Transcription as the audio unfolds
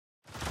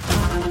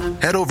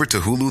Head over to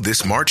Hulu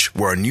this March,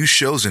 where our new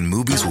shows and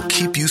movies will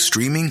keep you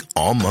streaming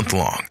all month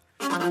long.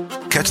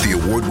 Catch the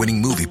award-winning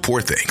movie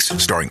Poor Things,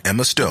 starring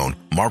Emma Stone,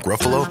 Mark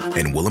Ruffalo,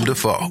 and Willem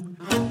Dafoe.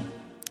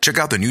 Check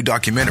out the new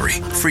documentary,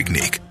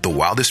 Freaknik, The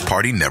Wildest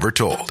Party Never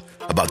Told,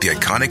 about the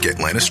iconic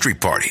Atlanta Street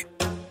Party.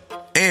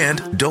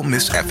 And don't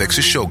miss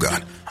FX's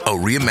Shogun, a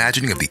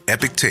reimagining of the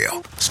epic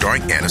tale,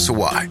 starring Anna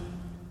Sawai.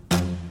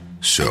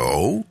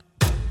 So,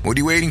 what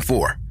are you waiting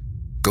for?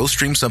 Go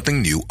stream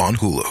something new on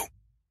Hulu.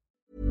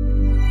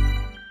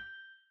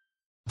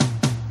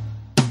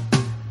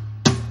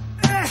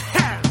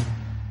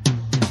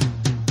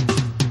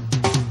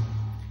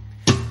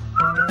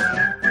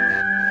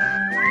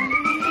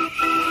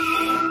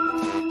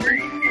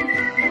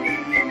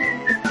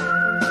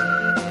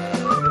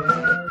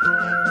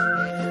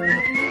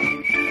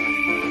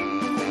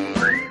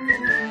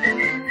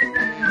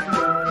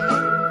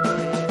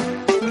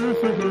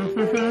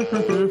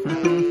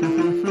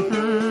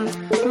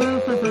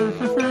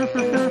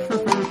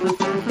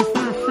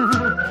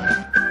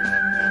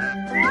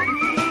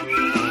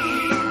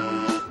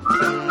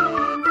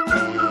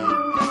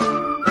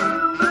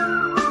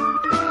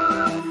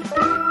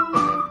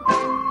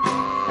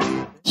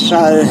 So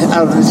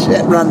I was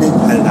running.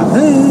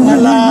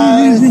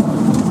 Hello.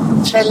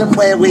 Tell them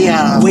where we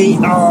are. We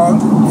are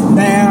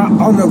now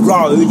on the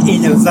road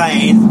in a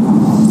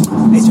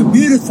van. It's a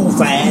beautiful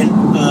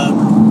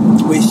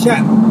van. We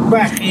sat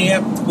back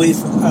here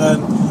with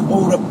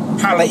all the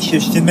pallets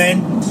of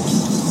cement.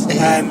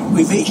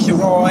 We've hitched a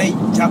ride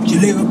up to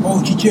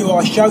Liverpool to do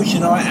our show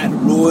tonight at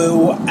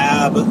Royal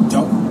Albert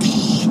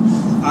Docks.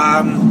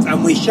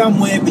 And we're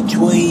somewhere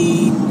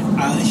between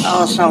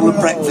Arsehole and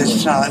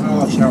breakfast time.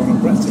 Arsehole and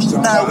breakfast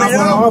time.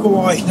 No,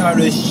 otherwise known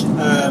as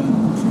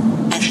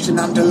Ashton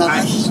under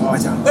Lyne.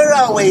 Where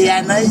are we,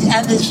 Anna?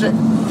 Anna's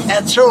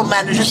our tour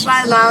manager. Say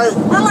hello.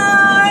 Hello.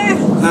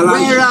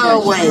 Where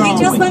are we? We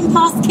just went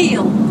past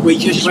Kiel. We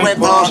just went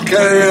past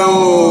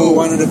Kiel.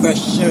 One of the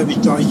best service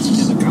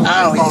stations in the country.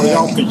 Oh, as far as yeah.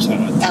 I'm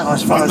concerned.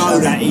 As far I know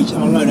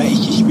that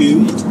is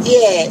disputed.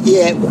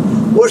 Yeah.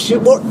 By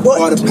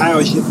the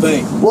powers that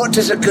be. What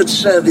does a good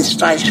service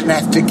station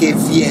have to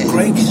give you?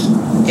 Greggs.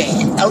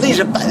 Yeah. Oh, these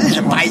are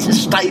basic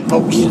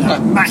staples. You know,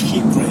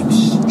 massive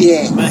Greggs.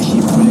 Yeah.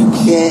 Massive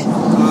Greggs. Yeah.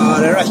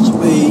 There has to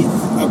be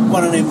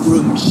one of them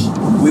rooms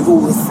with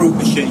all the fruit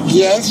machines.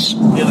 Yes.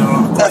 You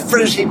know, like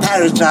Fruity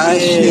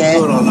Paradise. Yeah.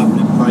 God, I love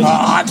them places.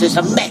 Oh, it's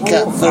a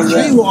mecca for... I'll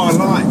tell you what I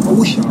like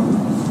also.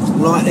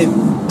 Like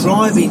them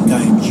driving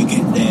games you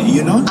get there,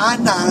 you know? I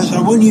know.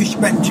 So when you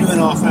spend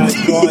 2.5 hours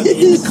driving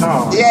in the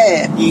car,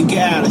 yeah, you can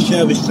get out of the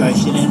service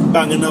station and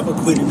bang another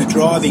quid in the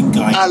driving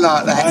game. I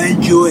like that. I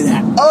enjoy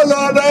that.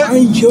 I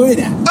enjoy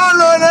that.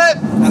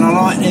 And I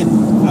like them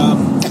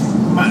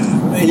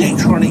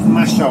electronic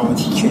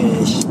massage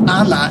chairs.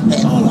 I like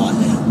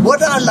them.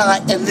 What I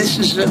like, and this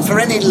is for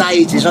any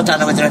ladies, I don't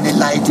know whether any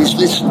ladies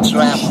listen to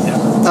our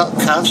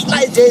podcast.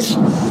 Ladies,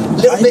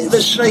 little bit of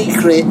a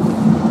secret.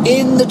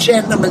 In the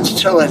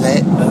gentleman's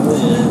toilet,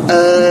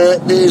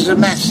 there's a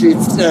massive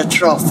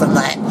trough and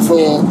that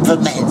for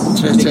men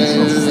to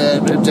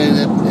do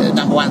the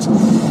number ones.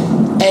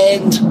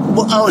 And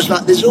what I was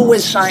like, there's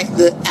always something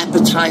that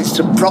appertains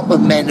to proper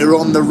men who are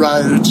on the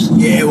road.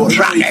 Yeah,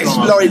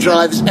 lorry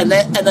drivers, and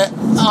at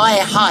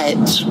high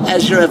heights,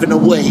 as you're having a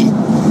wee.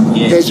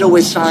 Yeah. There's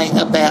always something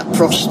about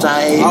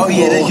prostate. Oh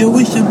yeah, there's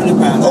always something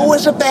about that.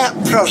 Always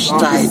about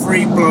prostate. Like the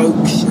three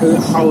blokes who are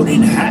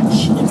holding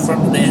hats in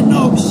front of their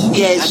knobs.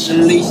 Yes.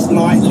 And the least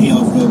likely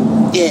of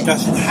them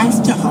doesn't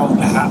have to hold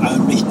the hat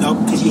over his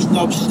knob because his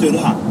knob stood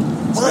up.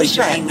 So What's he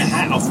that? can hang the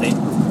hat off him,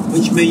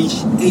 which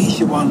means he's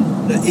the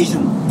one that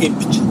isn't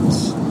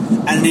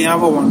impotent, and the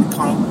other one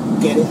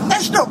can't get it up.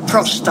 That's not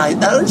prostate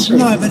though, is it?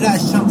 No, but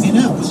that's something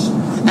else.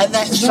 And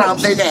that's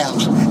something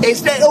else.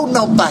 It's all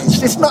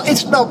knob-based. It's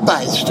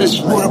knob-based,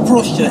 isn't it? Well, the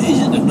prostate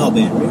isn't the knob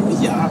area,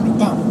 is it? Up the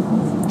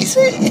bum. Is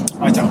it?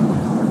 I don't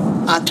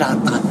know. I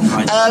don't know.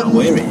 I don't know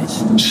where it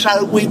is.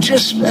 So we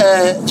just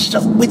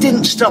stopped. We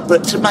didn't stop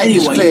it to make it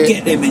Anyway, clear. you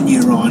get them in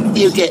your rhinos.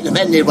 You get them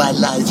anyway,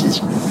 ladies.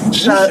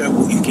 So Also,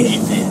 what you get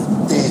in there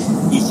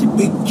is the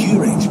big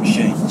Durex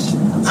machines.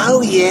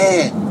 Oh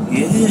yeah.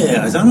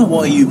 Yeah, I don't know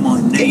why you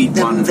might need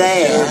them one at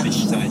there. a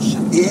service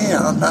station. Yeah,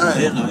 I know.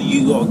 You know,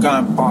 you got to go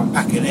and buy a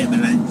pack of them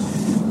and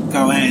then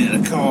go out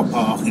in the car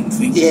park and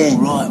think, Yeah.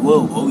 all right,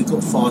 well, we've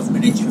got 5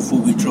 minutes before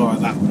we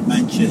drive up to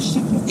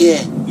Manchester.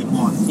 Yeah. You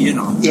might, you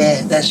know.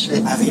 Yeah, that's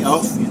it. Have it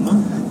off, you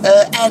know.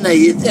 Anna,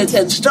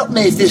 and stop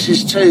me if this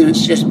is too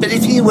just, but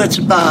if you were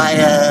to buy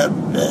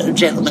a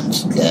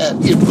gentleman's,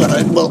 you've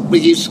got what we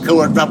used to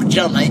call a rubber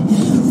Johnny,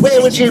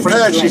 where would you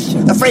purchase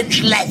a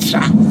French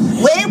letter?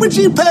 Where would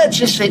you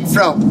purchase it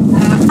from?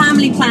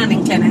 Family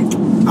planning clinic.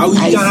 Oh,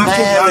 you don't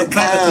have to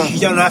because you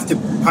don't have to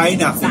pay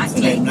nothing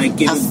for them. They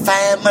give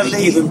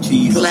family them to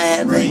you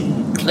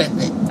planning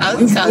clinic.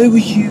 Okay. Where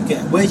would you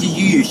get? Where did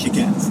you used to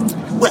get them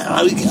from? Well,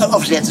 I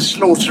obviously had to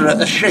slaughter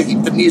a sheep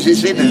and use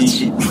its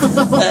innards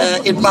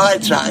in my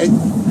day.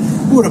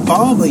 Well, the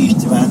barber used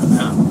to have them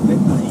out. You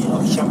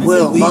know,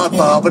 Well, my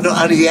barber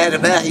not only had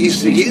them out, he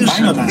used to use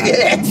them.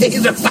 Yeah,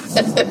 in the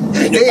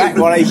back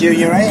while he's doing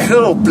your hair.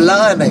 Cool,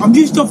 blimey. I'm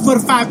just off for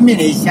 5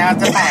 minutes out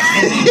the back.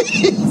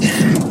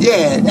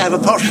 Yeah, have a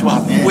posh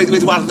one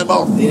with one of them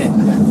on. Yeah.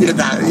 You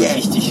know, yeah.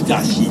 It's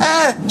disgusting.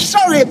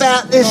 Sorry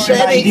about this, Sorry,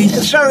 Annie.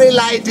 ladies. Sorry,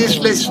 ladies,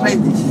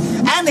 listening.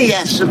 Annie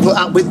has to put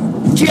up with...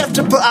 Do you have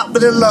to put up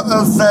with a lot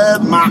of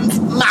muck,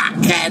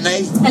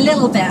 Annie? A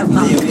little bit of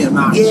muck. Yeah, a bit of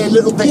muck. Yeah, a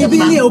little bit of A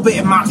muck. little bit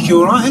of muck's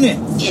all right, isn't it?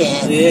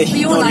 Yeah. Yeah, she's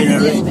We all like a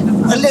little bit of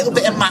muck. A little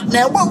bit of muck.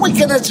 Now, what we're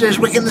going to do is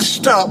we're going to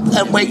stop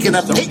and we're going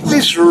to pick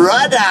this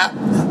right up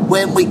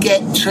when we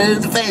get to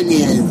the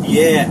venue.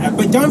 Yeah,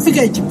 but don't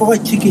forget to buy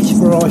tickets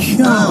for our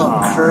show.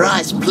 Oh,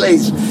 Christ,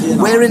 please.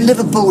 We're in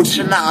Liverpool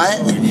tonight.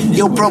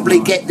 You'll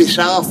probably get this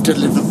after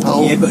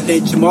Liverpool. Yeah, but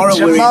then tomorrow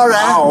we're in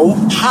Hull.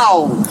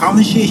 Hull. Come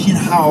and see us in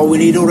Hull. We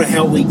need all the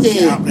help we can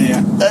get up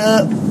there.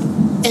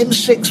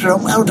 M6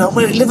 from, hold on,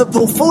 we're in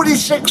Liverpool,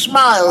 46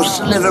 miles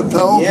to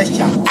Liverpool. Yes,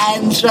 sir.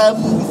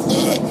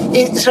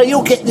 And so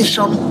you'll get this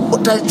on,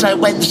 what day today,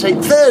 Wednesday,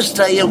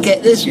 Thursday you'll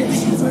get this.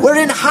 Yes. We're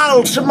in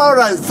Hull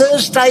tomorrow,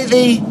 Thursday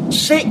the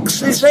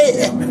 6th, is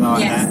it? Something like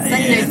Yes, that.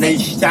 Sunday Yeah, and then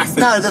the Stafford.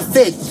 No, the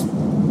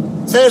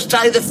 5th.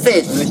 Thursday the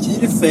 5th. Thursday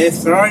the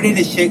 5th, Friday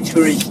the 6th,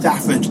 we're in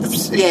Stafford.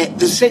 Yeah,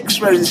 the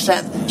 6th we're in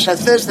Stafford. So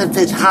Thursday the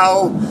 5th,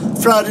 Hull,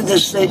 Friday the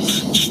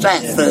 6th,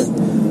 Stafford.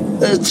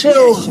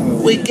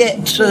 Until we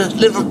get to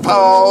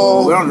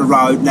Liverpool. We're on the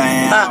road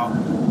now.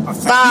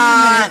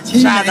 Bye.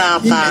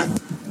 Bye.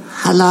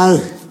 Hello.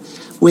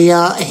 We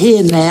are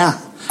here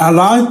now.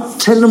 Hello?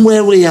 Tell them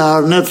where we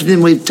are and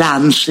everything we've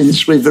done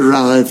since we've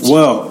arrived.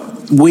 Well,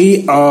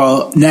 we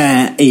are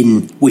now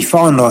we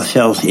find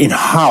ourselves in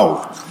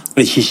Hull,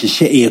 which is the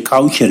city of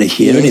culture this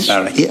year, isn't it,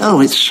 Barry?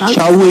 It's so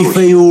So we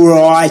feel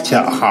right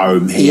at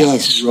home here.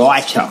 Yes.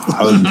 Right at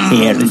home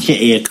here, the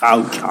city of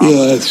culture.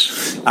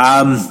 Yes.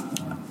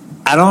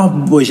 And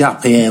I was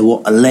up here,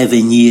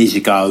 11 years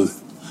ago,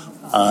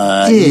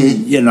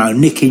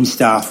 nicking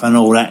stuff and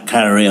all that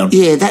carry on.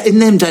 Yeah, that in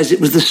them days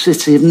it was the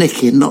city of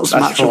nicking, not so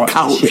That's much right, of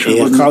culture. The city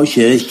of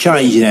culture. It's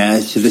changed now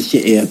to the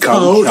city of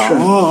culture.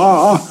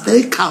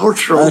 Very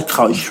cultural. Very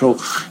cultural.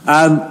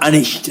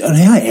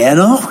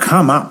 And I've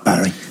come up,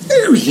 Barry.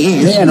 Oh,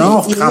 yes. Yeah, and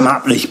I've come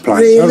up this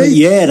place. Really?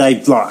 Yeah, they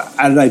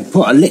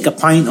put a lick of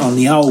paint on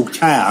the old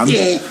town.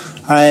 Yeah.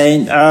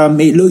 And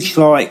it looks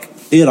like,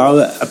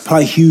 a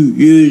place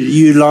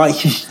you like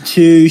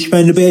to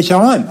spend a bit of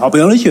time. I'll be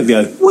honest with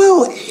you.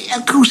 Well,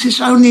 of course,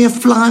 it's only a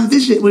flying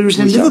visit. We was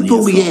in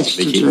Liverpool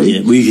yesterday.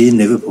 Yeah, we was in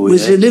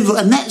Liverpool.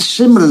 And that's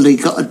similarly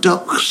got a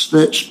docks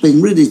that's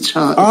been really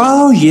tight.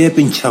 Oh, yeah,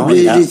 been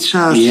tightened up. Really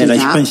tightened Yeah, they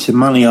up. spent some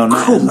money on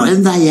that. Cool,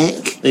 and they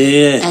heck.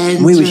 Yeah,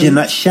 and we was in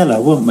that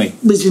cellar, weren't we?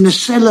 Was in a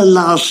cellar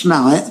last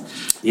night.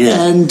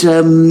 Yeah. And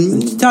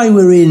today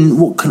we're in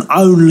what can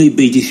only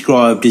be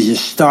described as a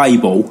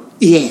stable.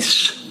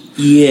 Yes.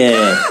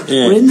 Yeah.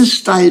 We're in the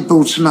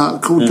stable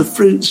tonight called the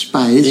Fruit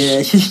Space. Yeah,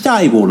 it's a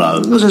stable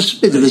though. It was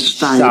a bit of a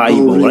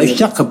stable. They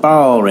stuck a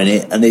bar in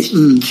it and there's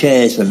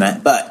chairs and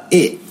that, but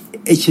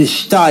it's a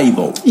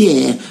stable.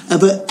 Yeah,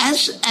 but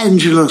as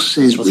Angela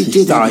says, we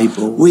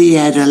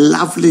had a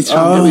lovely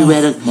time. We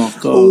had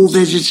a all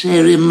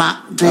vegetarian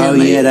muck down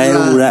there. Oh yeah, they had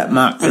all that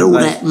muck. And all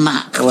that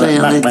muck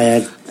down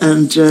there.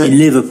 And in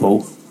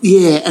Liverpool.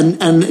 Yeah,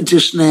 and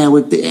just now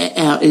we're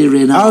out here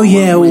in. Oh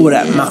yeah, all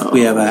that muck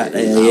we have out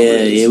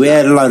there. Yeah. We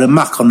had a load of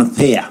muck on the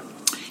pier.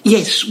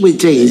 Yes, we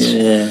did.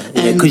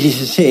 Yeah, because it's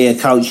a city of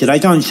culture. They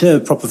don't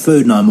serve proper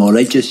food no more.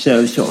 They just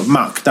serve sort of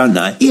muck, don't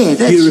they? Yeah,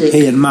 that's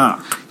European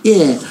muck.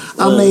 Yeah,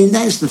 I mean,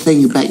 that's the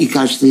thing about you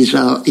go to these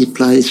arty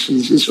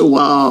places, it's all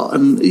art,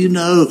 and,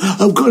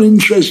 I've got an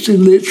interest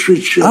in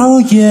literature. Oh,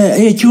 yeah.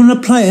 Do you want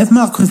a plate of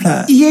muck with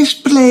that? Yes,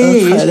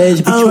 please. Okay,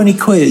 there's 20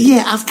 quid.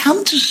 Yeah, I've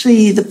come to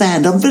see the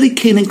band. I'm very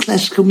keen in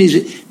classical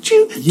music.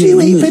 Do you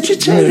eat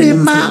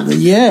vegetarian muck?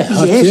 Yeah,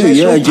 I do.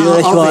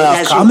 That's why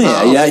I've come here.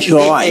 Yeah, that's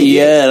right.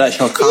 Yeah, that's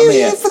why I come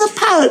here. Yeah, for the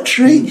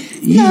poetry.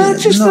 Yeah, no,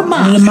 just the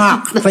muck. The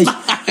muck, please.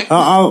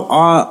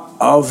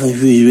 I was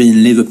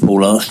in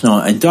Liverpool last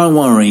night, and don't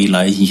worry,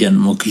 ladies and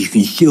gentlemen, because you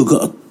can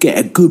still get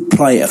a good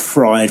plate of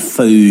fried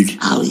food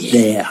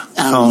there,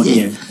 can't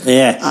you?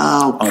 Yeah.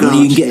 Oh, God.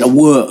 You can get the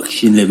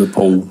works in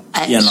Liverpool,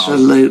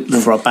 absolutely,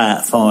 for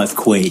about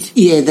 £5.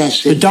 Yeah,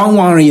 that's it. So don't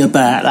worry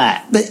about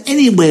that. But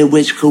anywhere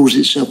which calls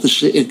itself a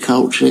city of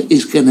culture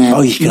is going to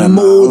have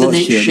more than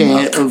its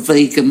share of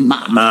vegan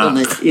muck on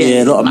it.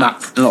 Yeah, a lot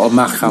of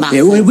muck up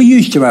here. We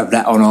used to have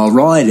that on our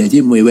rider,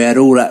 didn't we? We had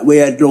all that.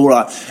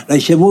 They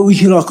said, what would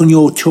you like on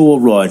your tour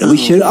rider? We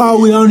said,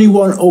 we only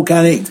want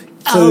organic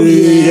food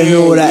and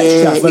all that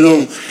stuff.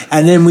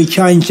 And then we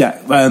changed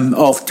that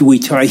after we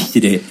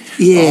tasted it.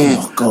 Yeah.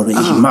 Oh, my God,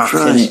 it's muck,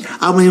 isn't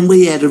it? I mean,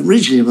 we had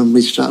originally, when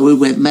we started, we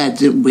went mad,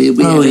 didn't we?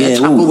 We had a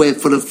Tupperware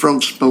full of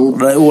frog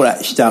spawn. All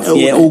that stuff,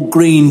 all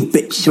green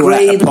bits all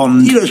at the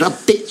pond. Bits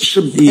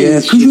and pieces. Yeah,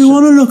 because we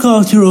want to look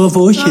after our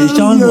voices,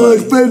 don't we?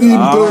 It's very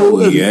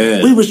important.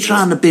 Yeah. We was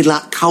trying to be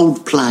like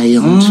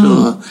Coldplay on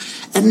tour.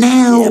 And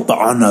now... Yeah, but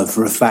I know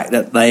for a fact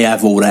that they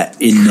have all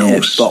that in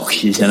their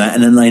boxes and that,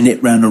 and then they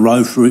nip round the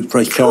road for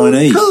a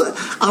Chinese. Cool.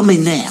 I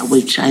mean, now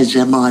we've changed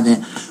our mind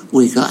now.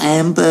 We've got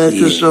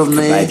hamburgers on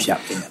there.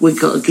 We've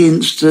got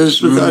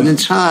Ginsters. We've got an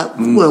entire...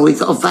 Well, we've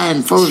got a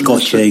van full of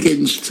Scotch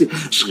egg.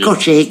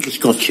 Scotch egg.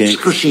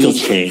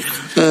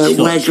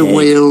 Wagon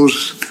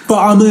wheels. But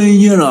I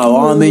mean,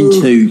 I'm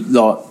into,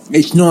 like,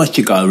 it's nice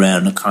to go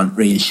around the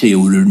country and see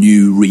all the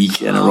new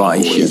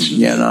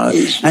regeneration,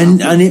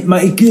 and it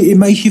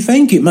makes you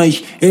think. It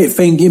makes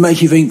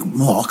you think.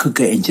 I could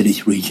get into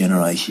this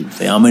regeneration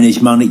thing. I mean,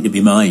 there's money to be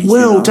made.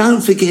 Well,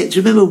 don't forget. Do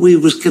you remember we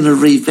was going to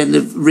revenerate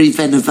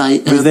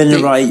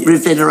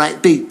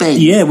Big Ben?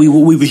 Yeah, we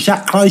was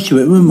that close to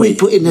it, weren't we? We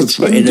put in a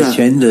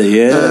tender.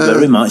 Yeah,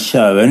 very much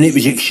so, and it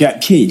was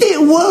accepted. It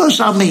was.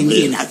 I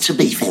mean, to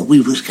be fair, we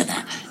was going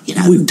to.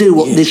 Do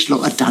what this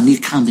lot have done. You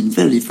come in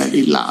very,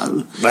 very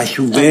low. That's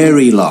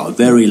very low.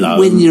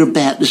 When you're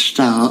about to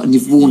start and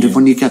you've warned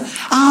everyone, you go,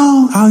 it's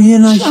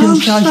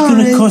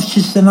going to cost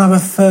us another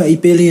 30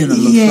 billion, I'm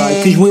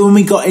afraid. Because when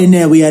we got in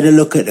there, we had a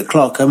look at the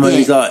clock and we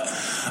was like,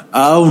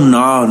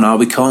 oh, no,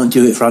 we can't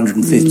do it for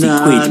 150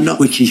 quid,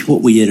 which is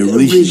what we had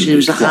originally. It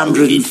was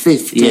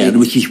 150. Yeah,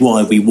 which is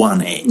why we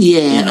won it.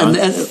 Yeah, and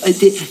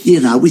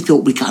we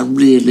thought we'd go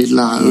really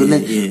low. And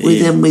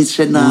then we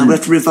said, no, we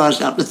have to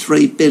revise it up to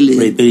 3 billion.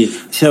 3 billion.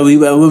 So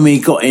when we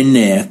got in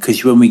there,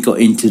 because when we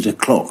got into the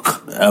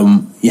clock,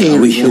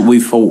 we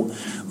thought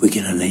we're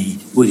going to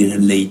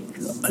need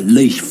at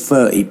least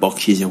 30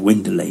 boxes of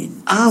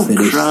Winterlean for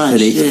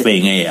this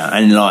thing here.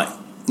 And I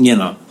don't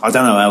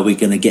know how we're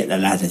going to get the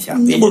ladders up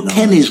here. Well,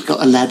 Kenny's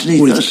got a ladder.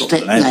 He's got a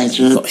step ladder. He's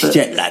got a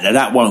step ladder.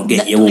 That won't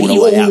get you all the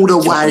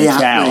way up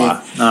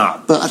there.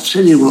 No. But I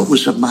tell you what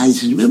was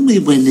amazing. When we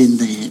went in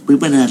there, we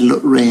went and had a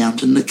look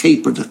round, and the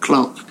keeper of the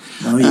clock,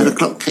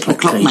 the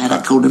clock man,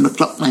 I called him the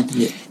clock man.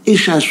 Yeah. He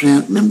shows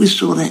round, and then we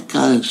saw that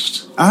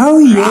ghost. Oh,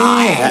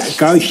 yeah, that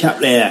ghost up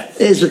there.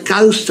 There's a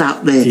ghost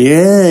up there.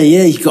 Yeah,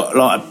 he's got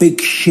like a big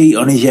sheet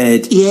on his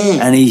head. Yeah.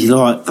 And he's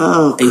like,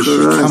 he's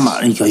just come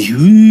up and he goes,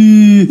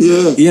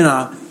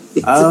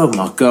 oh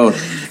my God.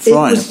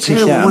 Frightening the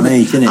piss out of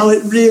me, didn't it? Oh,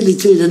 it really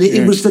did. And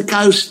it was the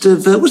ghost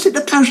of, was it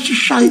the ghost of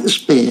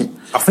Shakespeare?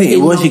 I think it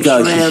was a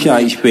ghost of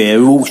Shakespeare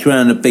who walks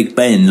around the Big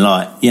Ben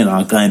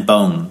going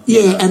bong.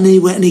 Yeah, and he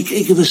went and he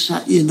gave us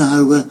that,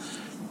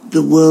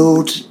 the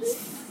world...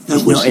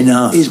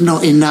 It's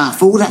not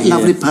enough. All that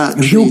lovely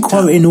poetry. You're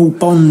quoting all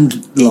Bond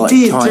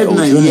titles,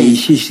 wasn't he?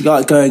 He's just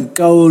like going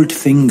gold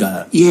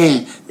finger.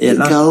 Yeah,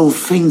 gold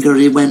finger.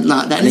 He went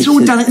like that, and it's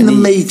all done in the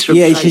metre.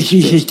 Yeah,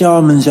 he says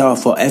diamonds are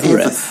forever.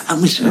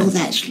 And we said,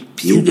 that's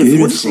beautiful.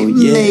 What does it mean?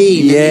 Yeah, and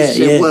he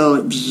said, well,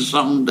 it was a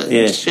song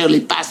that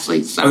Shirley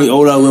Bassey sang.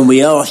 Although when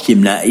we asked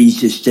him that, he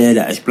just stared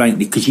at us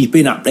blankly because he's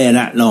been up there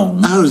that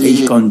long.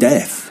 He's gone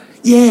deaf.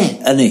 Yeah.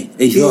 And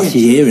he's lost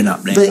his hearing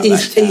up there. But he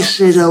said,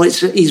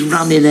 he's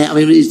running out. I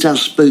mean, it does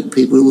spook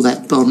people, all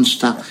that Bond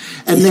stuff.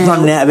 And he's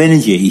running out of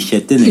energy, he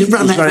said, didn't he? He's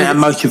running out of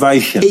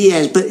motivation. He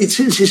has, but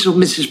since he saw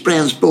Mrs.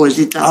 Brown's Boys,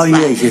 he does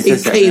that.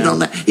 He's keen on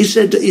that. He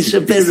said verily...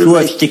 It's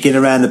worth sticking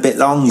around a bit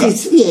longer.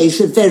 He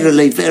said,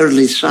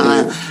 verily,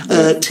 sire,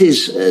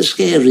 'tis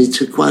scary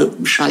to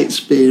quote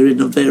Shakespeare in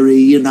a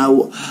very,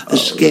 a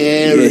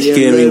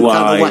scary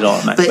way.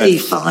 But he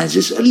finds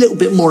it's a little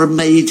bit more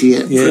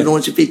immediate for an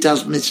audience if he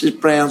does Mrs.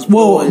 Brown's Boys.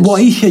 Well,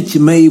 what he said to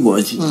me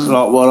was,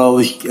 like, while I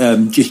was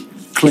just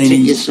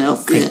cleaning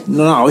yourself,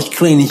 No, I was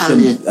cleaning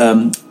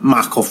some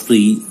muck off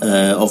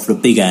the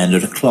big hand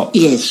of the clock.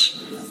 Yes.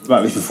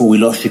 That was before we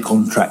lost the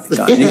contract.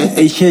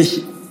 He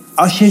says,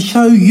 I said,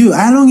 so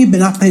how long you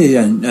been up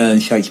here,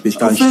 Shakespeare's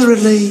Ghost?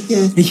 Verily,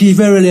 He said,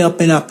 verily, I've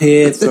been up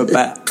here for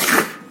about...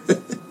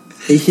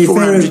 He said,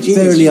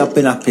 verily, I've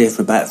been up here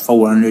for about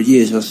 400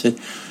 years. I said,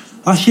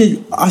 oh,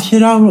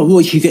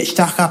 what, you get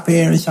stuck up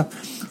here and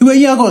stuff? Well,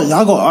 yeah,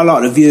 I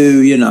like the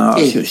view,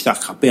 I sort of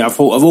stuck up here. I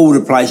thought of all the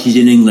places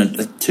in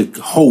England to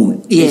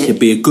haunt, this would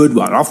be a good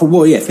one. I thought,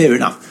 well, yeah, fair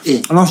enough.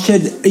 Yeah. And I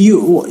said,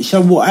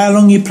 how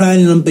long are you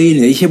planning on being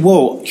here? He said,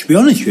 well, to be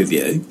honest with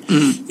you,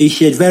 he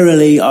said,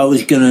 verily, I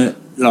got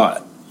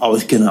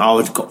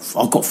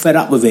fed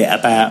up with it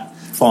about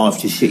 5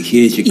 to 6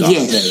 years ago,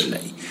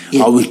 verily.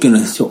 Yeah. I was going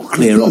to sort of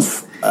clear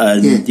off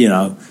and,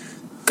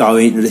 go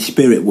into the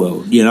spirit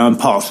world, and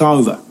pass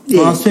over. Yeah.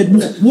 And I said,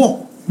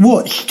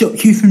 what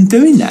stopped you from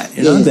doing that,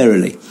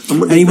 verily?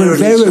 And he went,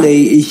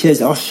 verily, he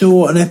says, I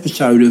saw an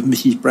episode of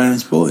Mrs.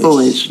 Brown's Boys.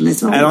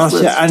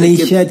 And he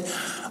said,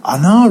 I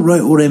know I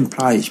wrote all them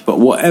plays, but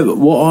what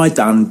I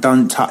done,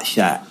 don't touch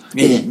that.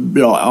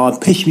 I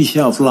pissed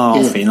myself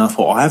laughing. I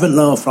thought, I haven't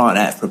laughed like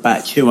that for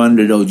about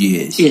 200 odd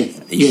years, he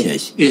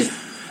says. Yeah.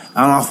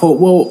 And I thought,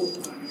 well,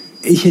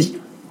 he says,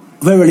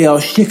 verily, I'll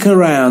stick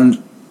around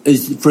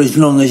for as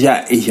long as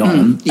that is on,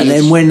 and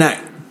then when that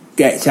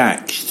gets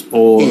axed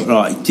or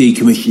like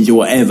decommissions or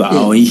whatever,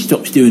 or he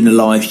stops doing the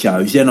live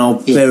shows, then I'll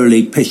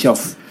verily piss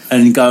off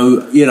and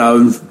go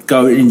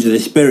into the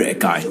spirit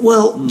again.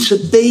 Well, to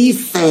be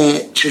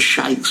fair to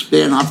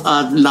Shakespeare, and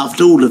I've loved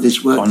all of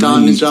his work,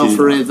 Diamonds Are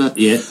Forever,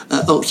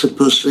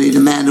 Octopussy, The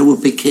Man Who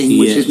Would Be King,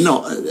 which is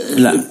not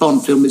a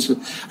Bond film, it's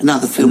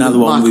another film with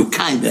Michael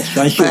Caine.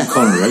 That's Sean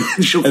Connery.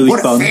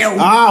 What a film!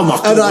 Oh, my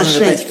God,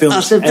 and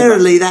I said,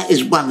 verily, that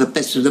is one of the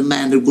best of The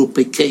Man Who Would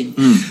Be King.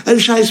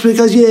 And Shakespeare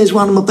goes, yeah, it's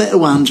one of my better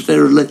ones,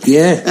 verily.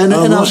 Yeah. And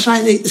I was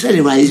saying,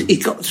 anyway, he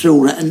got through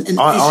all that. And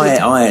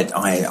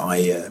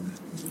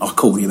I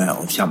called him out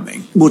on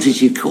something. What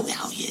did you call it?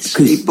 Oh, yes,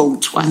 he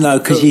bald twat. No,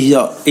 because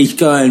he's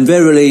going,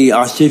 verily,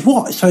 I said,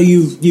 what? So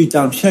you've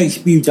done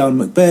Shakespeare, you've done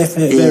Macbeth,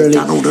 verily? Yeah,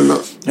 done all the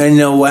lot. And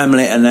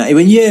Hamlet and that. He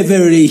went, yeah,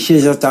 verily, he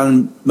says, I've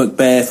done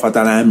Macbeth, I've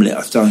done Hamlet,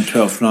 I've done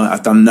Twelfth Night,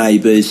 I've done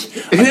Neighbours.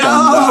 And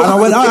I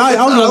went, hold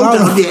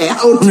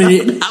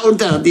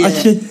on, yeah.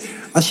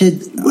 I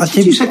said,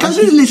 you say, go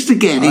through the list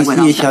again. He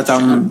went, yes, I've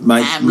done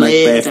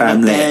Macbeth,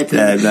 Hamlet, I've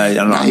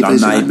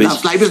done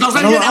Neighbours.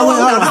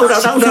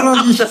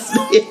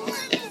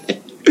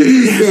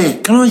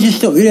 Yeah. Can I just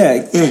stop you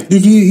there? Yeah.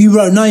 Did you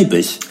wrote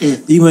Neighbours? Yeah.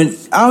 You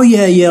went, oh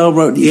yeah, I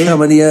wrote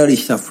some of the early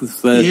stuff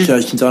with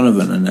Church and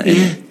Donovan and that.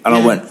 Yeah.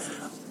 And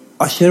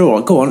I said, all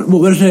right, go on.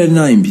 What were their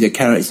names, their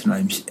character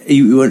names?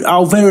 He went,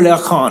 oh, verily,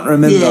 I can't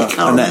remember. Yeah,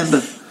 can't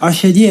remember. I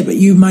said, yeah, but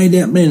you made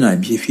up their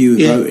names if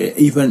you wrote it.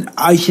 Even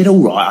I said,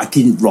 all right, I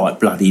didn't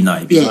write bloody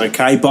names,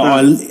 okay, but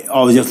I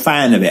was a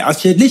fan of it. I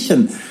said,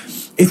 listen,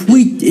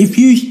 if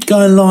you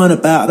go and line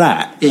about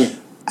that,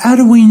 how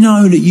do we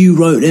know that you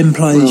wrote them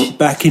plays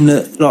back in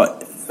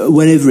the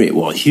whenever it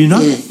was, you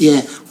know?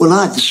 Yeah. Well,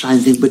 I had the same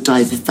thing with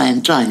David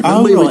Van Dyne.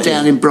 When we were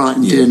down in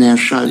Brighton doing our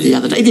show the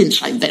other day, he didn't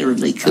say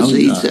verily because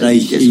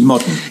he's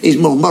modern. He's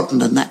more modern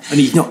than that. And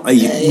he's not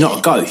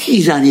a ghost.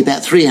 He's only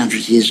about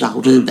 300 years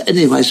older. But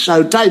anyway,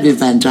 so David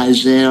Van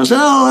Dyne's there. I said,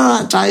 all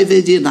right,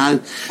 David,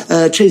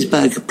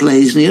 cheeseburger,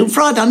 please. And he went,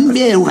 fried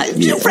onion,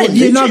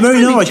 friendly.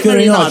 Very nice.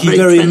 He's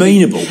very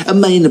amenable.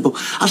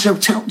 I said,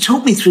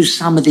 talk me through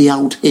some of the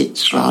old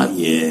hits, right? Oh,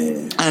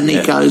 yeah. And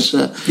he goes...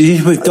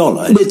 He's with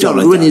Dollar. With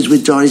Dollar. When he's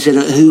with Dollar, he said,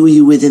 who were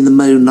you with in the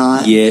moonlight?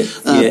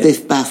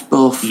 Biff Baff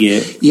Boff.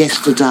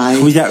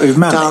 Yesterday. Was that with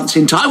Malik?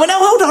 Dancing Time. Well, no,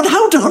 hold on.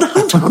 Hold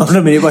on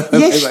a minute. Wait,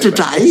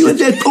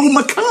 Yesterday, Paul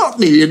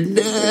McCartney and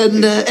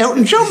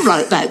Elton John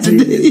wrote that,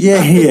 didn't he?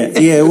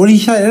 Yeah. What did he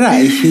say to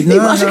that? He said, no.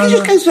 I said, can you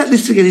just go to that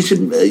list again? He said,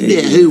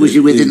 who was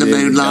you with in the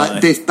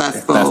moonlight? Biff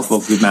Baff Boff.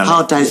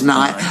 Hard Day's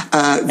Night.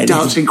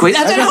 Dancing Queen.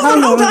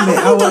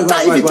 Hold on,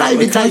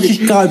 David.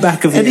 Just go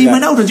back a bit. And he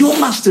went, hold on, do you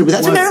want mustard with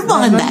that? I said, never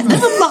mind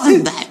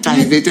that,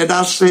 David. And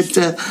I said,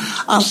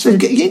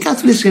 you go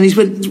to listen. He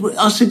went,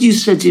 I said, you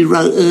said you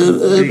wrote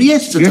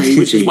Yesterday,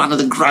 which is one of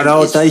the greatest.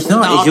 Hard Day's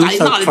Night. He's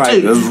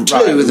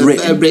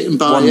also written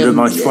by one of the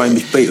most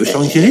famous Beatles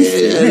songs in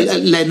history.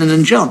 Lennon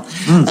and John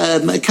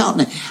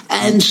McCartney.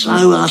 And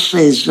so I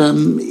says,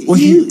 what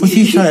did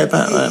you say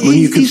about that? When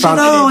you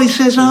confronted him? He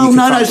says,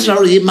 no,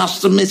 sorry, you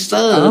must have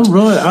misheard. Oh,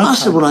 right. Okay. I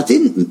said, well, I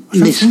didn't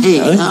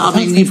mishear. I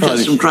mean, you've got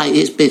some great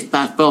hits, Biff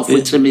Baff Boff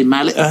with Timmy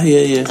Malik.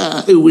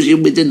 Who was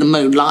you with in the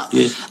moonlight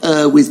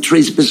with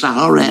Teresa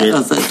Bizarre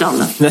out of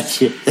Dollar.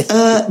 That's it.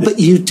 But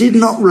you did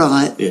not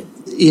write,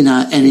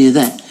 any of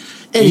that.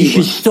 Anyway. You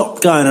should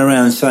stop going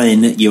around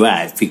saying that you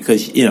have,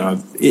 because there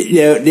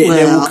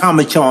will come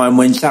a time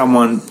when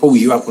someone pulls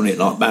you up on it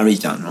like Barry's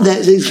done. Right?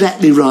 That's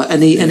exactly right,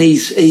 and he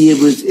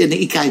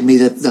gave me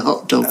the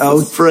hot dog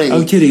for free.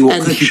 Oh, did he?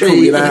 And the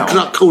cheese, and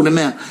I called him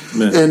out.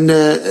 Yeah. And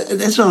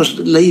as I was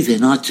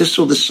leaving, I just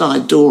saw the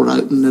side door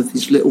open of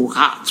his little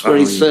hut where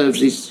he serves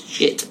his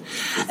shit,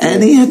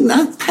 and he had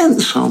no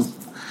pants on.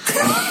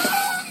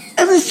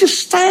 And it's just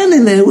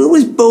standing there with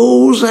his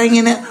balls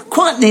hanging out,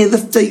 quite near the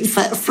deep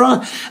fat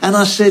fry. And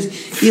I said,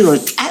 "You're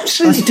an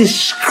absolute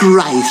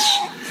disgrace.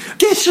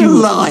 Get a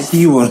life."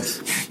 You want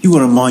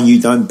to mind you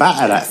don't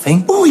batter that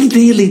thing? Well, he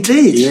nearly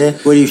did. Yeah.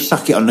 Well, you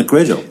stuck it on the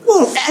griddle.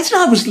 Well, as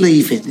I was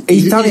leaving,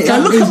 he's done it.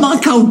 Look at my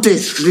cold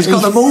discs. He's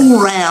got them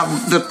all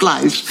round the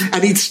place,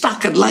 and he'd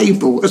stuck a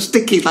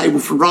sticky label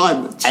for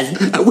Ryman's,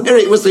 and where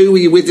it was "Who were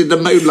you with in the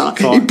moonlight?"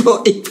 He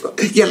put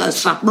Yellow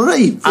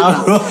Submarine. Okay.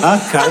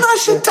 And I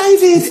said,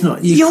 David,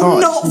 you're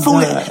not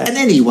for it. And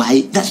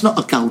anyway, that's not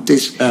a gold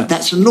disc.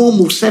 That's a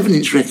normal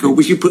 7-inch record,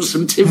 which you put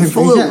some tin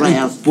foil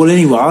around. Well,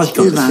 anyway, I've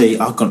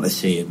got to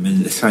see him,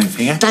 and the same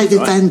thing.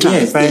 David Van Dyne.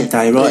 Yeah, Van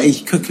Dyne, right?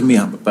 He's cooking me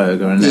up a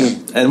burger,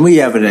 and we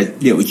having a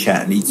little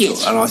chat, and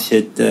and I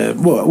said,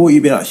 what have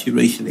you been up to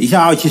recently? He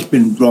said, I've just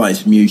been writing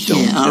some new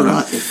songs. Yeah, all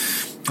right.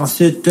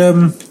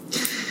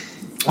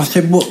 I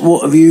said,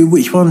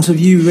 which ones have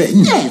you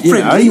written?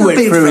 Yeah, he went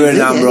through a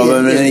number of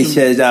them, and then he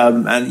said,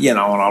 and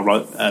I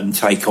wrote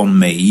Take On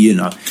Me,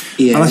 Yeah.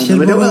 And I said,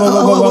 whoa,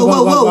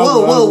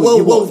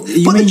 put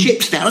the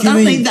chips down. I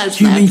don't mean those.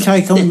 Do you mean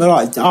Take On Me?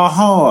 Like,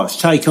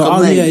 Take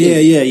On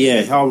Me.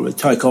 Yeah. I'll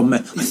Take On Me.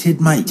 I said,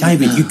 mate,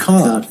 David, you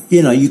can't,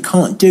 you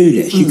can't do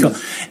this. You can't.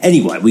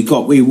 Anyway, we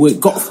got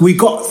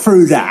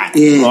through that,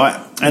 right?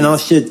 And I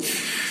said,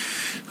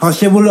 I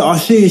said, well, look, I'll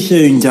see you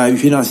soon,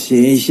 Dave. I see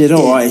you. He said,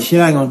 all right. He said,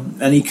 hang on.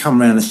 And he come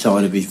round the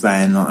side of his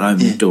van, like, and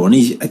opened the door. And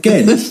he's He's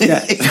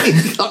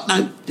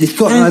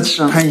got no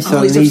pants on.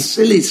 Oh, he's a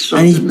silly son.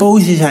 And his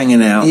balls is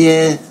hanging out.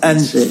 Yeah, and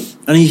it.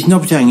 And his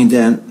knob's hanging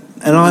down.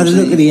 And I had a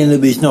look at the end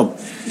of his knob.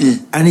 Yeah.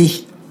 And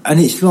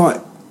it's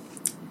like,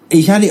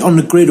 he's had it on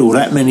the griddle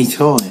that many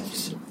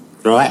times,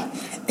 right?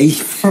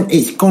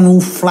 It's gone all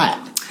flat.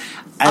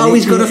 And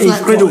he's got a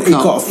flat griddle knob. He's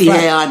got a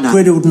flat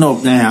griddled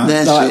knob now.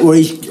 That's like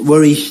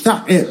where he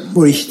stuck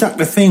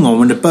the thing on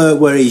when the bird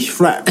where he's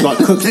flat like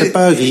cooks the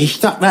burger. He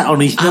stuck that on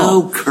his knob.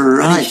 Oh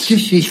Christ! And it's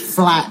just this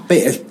flat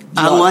bit of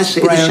I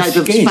see, in the shape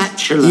of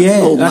spatula.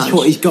 Yeah, almost. That's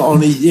what he's got on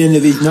the end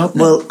of his knob.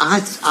 Now. Well, I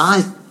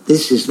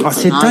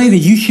said,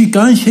 David, you should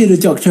go and see the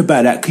doctor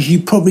about that because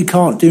you probably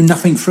can't do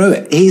nothing through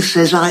it. He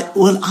says, I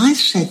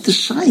said the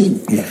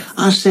same. Yeah.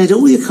 I said,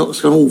 all your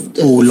cock's gone all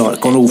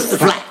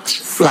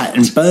flat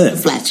and burnt.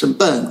 Flat and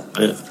burnt.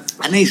 Yeah.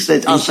 And he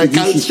said, you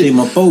should see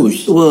my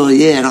balls. Well,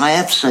 yeah, and I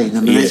have seen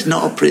them, and it's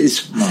not a pretty...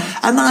 No.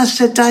 And I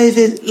said,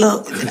 David,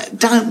 look,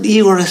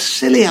 you were a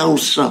silly old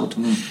sod.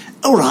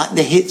 All right,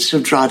 the hits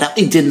have dried up.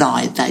 He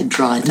denied they'd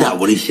dried up. No,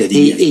 what he said...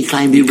 He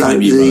claimed he wrote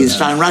the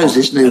Stone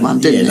Roses new one,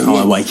 didn't he? The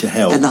Highway to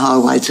Hell. And the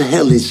Highway to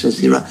Hell, he says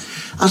he wrote.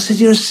 I said,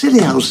 you're a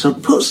silly old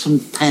sod. Put some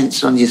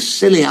pants on, you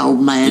silly old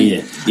man.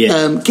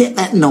 Yeah. Get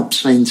that knob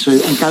seen to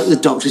and go to the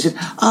doctor. He said,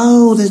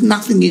 there's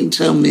nothing you can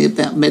tell me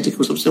about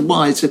medicals. I said,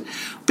 why? He said,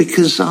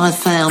 because I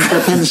found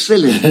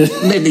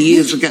penicillin many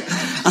years ago.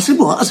 I said,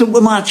 what? I said,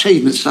 well, my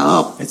achievements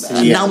are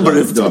a number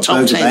of top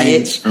 10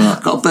 hits.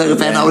 Got a burger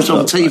van. I was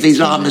on TV's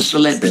I'm a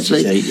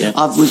Celebrity.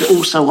 I was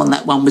also on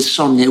that one with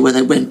Sonia where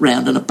they went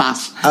round in a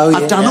bus.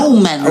 I've done all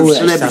manner of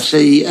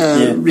celebrity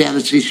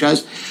reality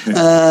shows. And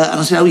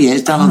I said,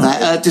 it's done on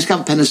that.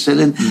 Discovered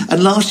penicillin.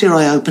 And last year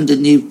I opened a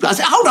new... I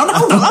said, hold on.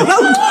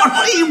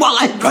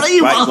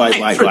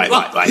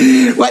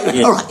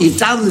 Wait. All right, you've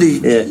done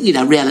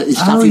the reality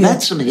stuff. You've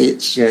had some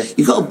hits. Yeah.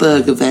 You've got a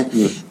burger van.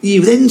 Yeah.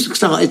 You then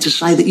started to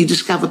say that you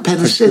discovered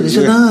penicillin. He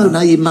said, no,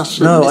 you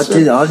mustn't. No, I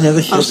didn't. I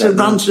never said that. I said,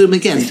 run to him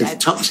again.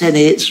 Top 10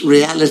 hits,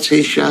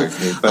 reality show.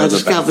 I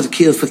discovered a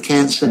cure for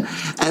cancer.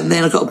 And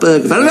then I got a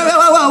burger van.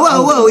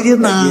 Whoa, you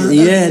know.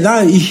 Yeah,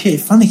 no,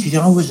 it's funny because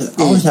I was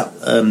up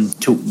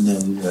talking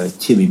to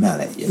Timmy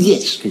Mallet.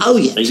 Yes. Oh,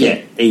 yeah.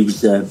 Yeah, he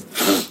was...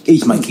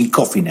 he's making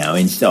coffee now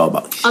in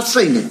Starbucks. I've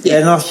seen him. Yeah.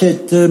 And I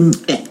said,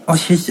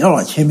 all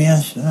right, Timmy,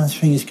 how's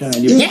things going?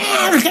 He's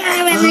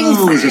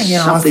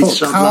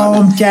a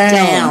calm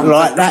down.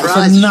 Like, that's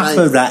enough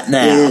of that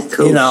now.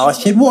 Yeah, I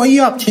said, what are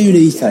you up to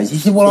these days? He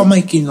said, well, I'm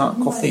making, like,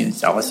 coffee and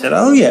stuff. I said,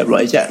 oh, yeah,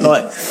 right, is that,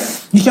 like...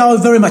 He said,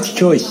 very much a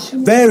choice.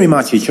 Very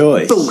much a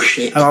choice.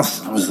 Bullshit. And I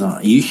was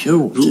like, are you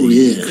sure? Oh,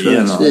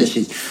 yeah.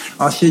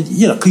 I said,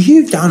 because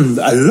you've done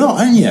a lot,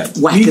 haven't you?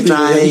 Whack a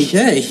day. He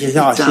said,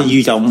 I said,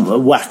 you've done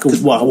Wide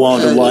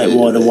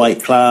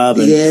Awake Club.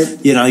 And,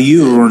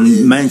 you were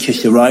on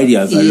Manchester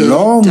radio for a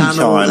long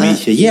time.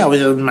 He said, I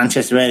was on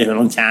Manchester radio for a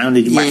long time. I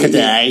did Whack a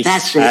Day.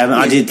 That's it.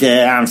 I did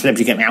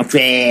Celebrity Get Me Out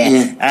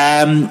There. I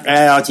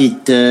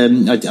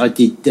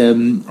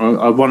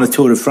won a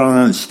Tour de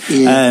France.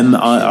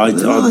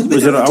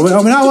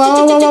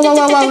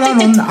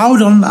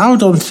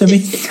 Hold on, Timmy.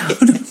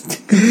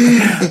 Do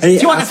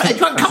you want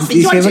coffee? Do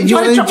you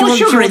want more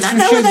sugar in that?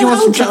 No, you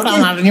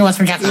want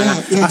some chocolate?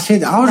 I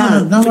said,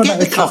 forget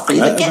the coffee.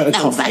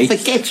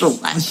 Forget all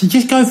that. I said,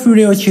 just go through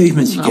the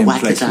achievements again,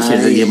 please. He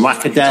said,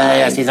 Whack a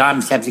Day. I said,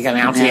 I'm Celebrity Get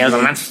Me Out Here. I was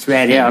on Manchester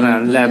radio,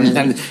 and I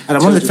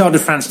won the Tour de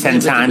France 10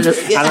 times. And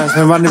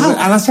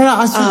I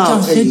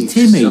said,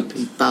 Timmy,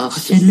 I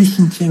said,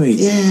 listen, Timmy.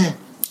 Yeah.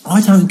 I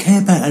don't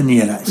care about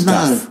any of that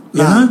stuff.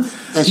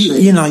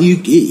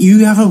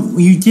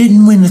 You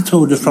didn't win the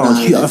Tour de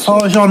France. As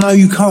far as I know,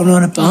 you can't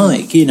ride a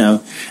bike.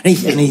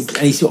 And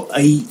he sort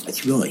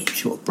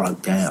of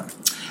broke down.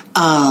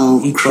 Oh,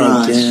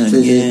 Christ!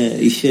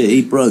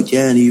 He broke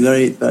down.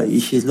 He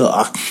said, "Look,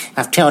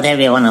 I've told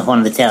everyone I've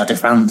won the Tour de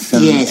France,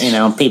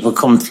 and people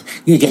come.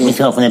 You get me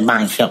to open the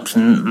bike shops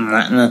and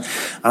that." And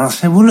I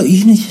said, "Well, look,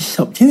 you need to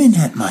stop doing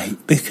that, mate,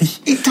 because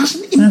it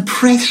doesn't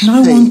impress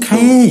no people. one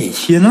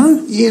cares. They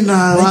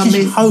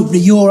just hope that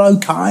you're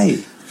okay."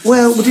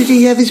 Well, did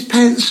he have his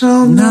pants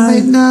on? No,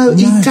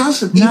 he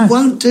doesn't. No. He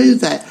won't do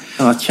that.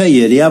 And I tell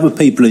you, the other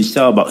people in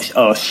Starbucks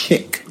are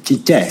sick to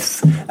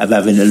death of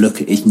having a look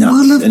at his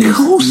nuts. Well, of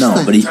course.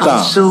 But he's bum.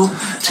 I saw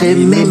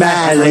Timmy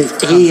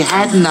Mallet. He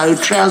had no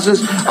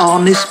trousers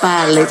on his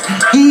pallet.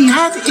 He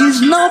had his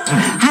knob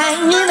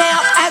hanging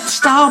out at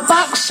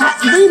Starbucks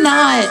Saturday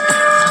night.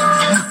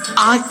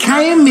 I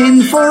came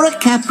in for a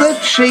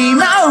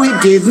cappuccino.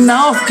 It didn't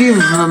half give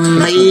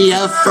me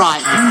a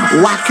fright.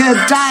 Whack a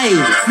day,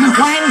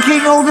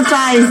 wanking all the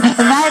day.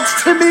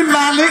 That's Timmy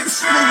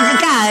Mallet's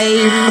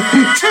game.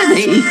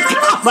 Timmy,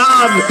 come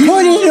on,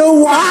 put it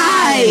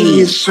away.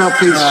 You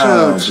soppy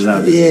sod.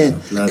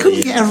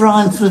 Couldn't get a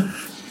rhyme for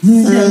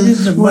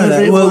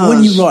whatever it well, when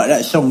was. you write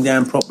that song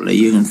down properly,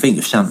 you can think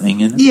of something.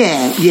 You know?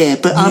 Yeah,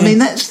 but I mean,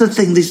 that's the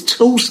thing. These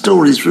tall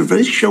stories for a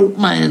very short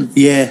man.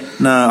 Yeah,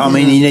 no, I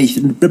mean, he needs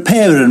the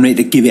pair of them need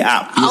to give it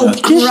up. You know?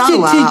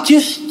 Grow up.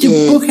 Just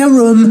book a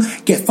room,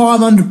 get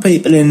 500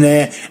 people in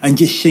there, and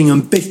just sing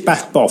them biff,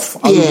 baff, boff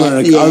over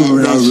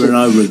and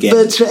over again.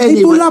 But People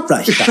anyway, love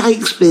that stuff.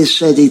 Shakespeare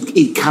said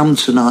he'd come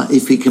tonight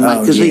if he can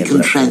make, because he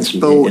can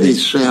transport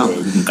himself.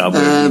 He can go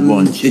wherever he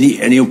wants,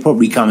 and he'll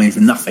probably come in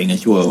for nothing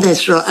as well.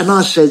 That's right. And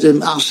I said, you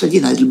know,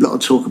 there's a lot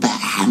of talk about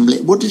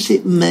Hamlet. What does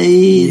it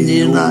mean? Yeah,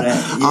 you know,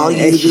 are you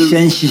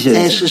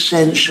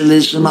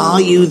existentialism?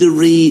 Are you the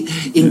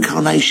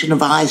reincarnation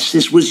of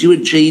Isis? Was you a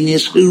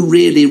genius? Who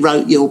really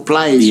wrote your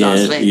plays? I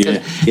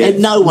said,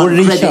 and no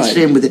one credits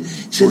him with it.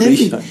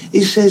 He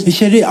said,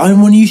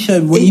 when you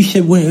said who really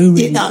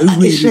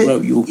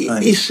wrote your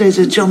plays? He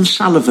said John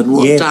Sullivan,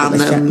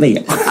 done Only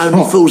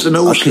Fools and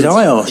Horses. Because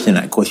I asked him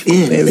that question,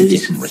 very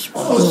different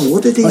response. Oh,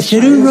 what did he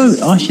say? Who wrote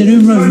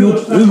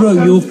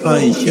your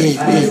plays?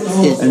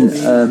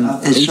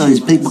 And so there's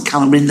people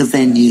coming in the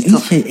venue.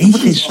 He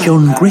said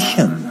John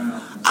Grisham.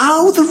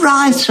 Oh, the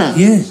writer.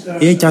 Yeah,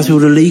 he does all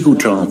the legal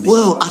dramas.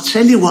 Well, I'll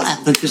tell you what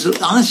happened, because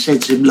I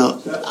said to him,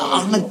 look,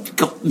 I've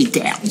got me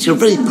down. It's a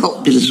very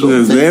popular sort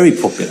of thing. Very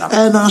popular.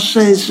 And I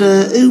says,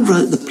 who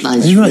wrote the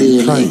plays,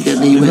 really?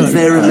 And he went,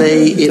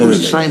 verily, it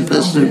was the same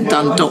person who'd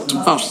done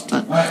Dr.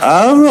 Foster.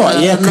 Oh, right,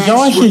 yeah, because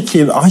I said to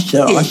him, I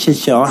said to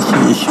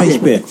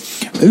Shakespeare,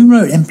 who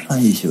wrote them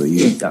plays that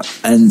you've done?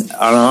 And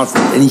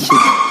he said,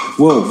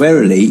 well,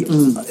 verily,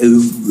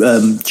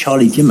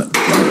 Charlie Dimmock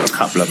wrote a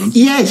couple of them.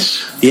 Yes.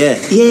 Yeah.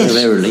 Yes.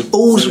 Verily.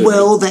 All's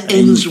well that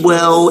ends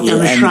well,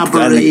 and a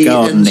shrubbery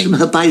and some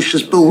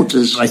herbaceous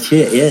borders. That's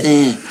it,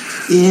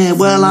 Yeah,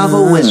 well, I love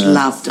all this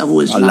stuff. I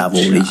love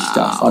it.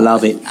 I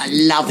love it.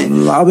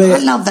 I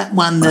love that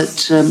one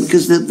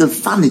because the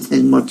funny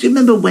thing was, do you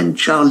remember when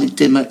Charlie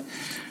Dimmock,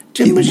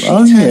 she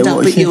turned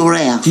up at your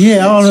house?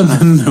 Yeah, I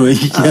remember when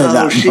she turned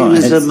up. She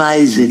was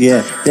amazing.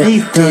 Yeah.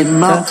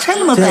 Dimmock, tell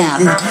him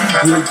about it.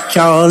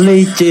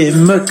 Charlie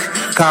Dimmock,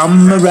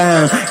 come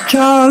around.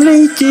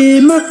 Charlie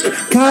Dimmock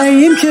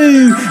came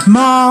to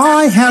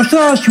my house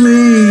last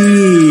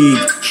week.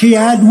 She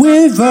had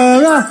with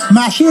her a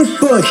massive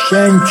bush,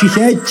 and she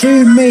said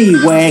to me,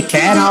 where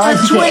can I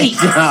tweet?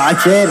 I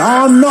said,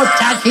 I'm not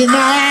touching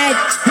that.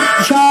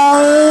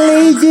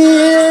 Charlie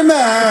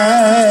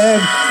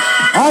Dimmock,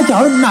 I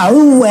don't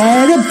know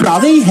where the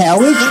bloody hell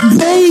it's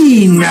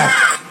been.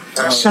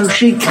 So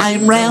she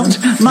came round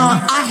my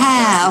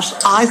house.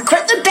 I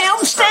crept her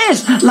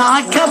downstairs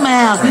like a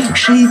mouse.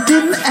 She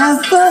didn't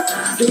have a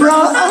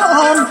bra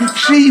on.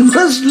 She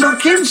was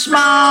looking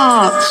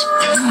smart.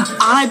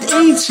 I'd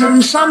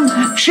eaten some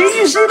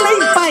cheesy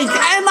leaf bake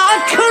and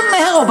I couldn't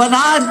help it.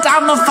 I'd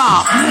done a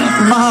fart.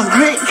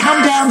 Margaret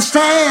come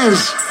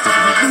downstairs,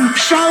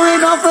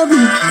 showing off her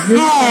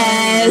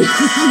hair.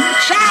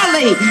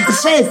 Charlie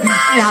said,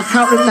 I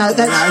can't remember.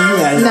 That's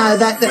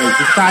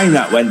the train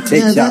that went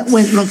tits up. That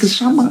went wrong. Could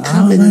someone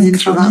come in and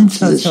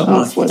interrupt us?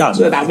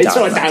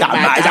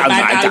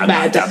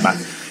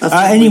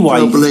 Anyway,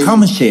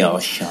 come and see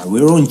our show.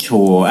 We're on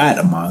tour at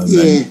the moment.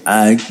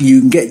 Yeah.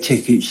 You can get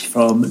tickets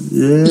from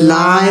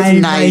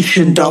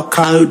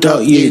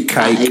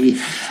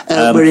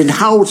livenation.co.uk. We're in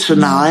Hull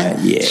tonight,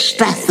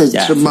 Stafford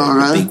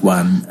tomorrow. The big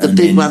one. The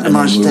big one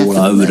tomorrow, Stafford.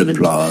 All over the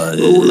place.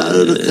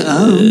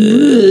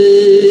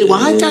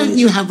 Why don't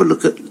you have a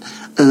look at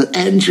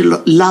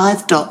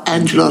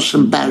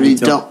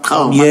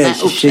live.angelosandbarry.com? Yeah,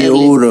 to see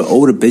all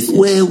the business.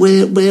 Where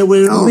we're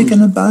on. We're going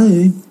to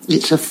be.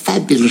 It's a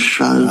fabulous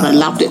show. I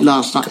loved it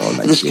last night.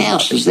 The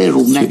Scousers, they're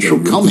all natural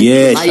comics.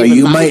 Yeah, so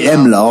you make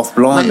them laugh,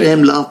 blimey. Make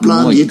them laugh,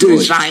 blimey. You're doing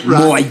something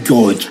right. My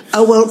God.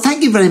 Oh, well,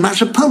 thank you very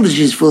much.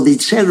 Apologies for the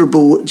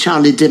terrible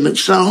Charlie Dimmock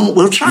song.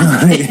 We'll try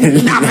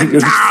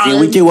yeah,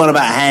 we do one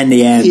about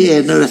Handy Andy.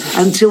 Yeah, no.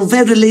 Until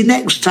verily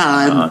next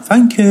time.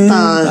 Thank you.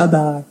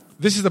 Bye-bye.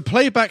 This is a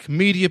Playback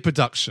Media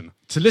production.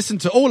 To listen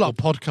to all our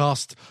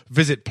podcasts,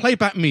 visit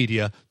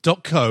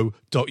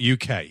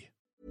playbackmedia.co.uk.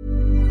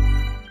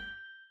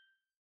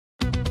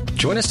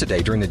 Join us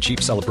today during the Jeep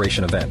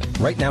Celebration event.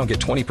 Right now, get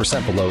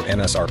 20% below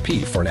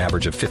MSRP for an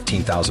average of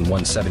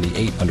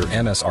 $15,178 under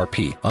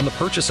MSRP on the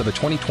purchase of a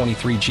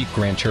 2023 Jeep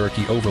Grand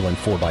Cherokee Overland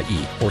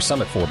 4xE or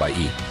Summit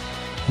 4xE.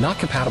 Not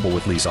compatible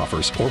with lease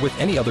offers or with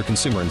any other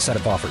consumer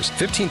incentive offers.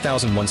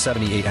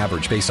 $15,178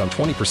 average based on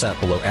 20%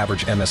 below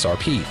average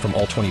MSRP from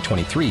all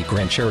 2023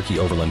 Grand Cherokee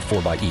Overland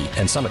 4xE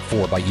and Summit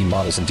 4xE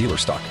models in dealer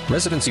stock.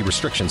 Residency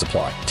restrictions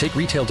apply. Take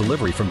retail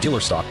delivery from dealer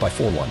stock by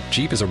 4/1.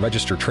 Jeep is a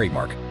registered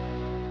trademark.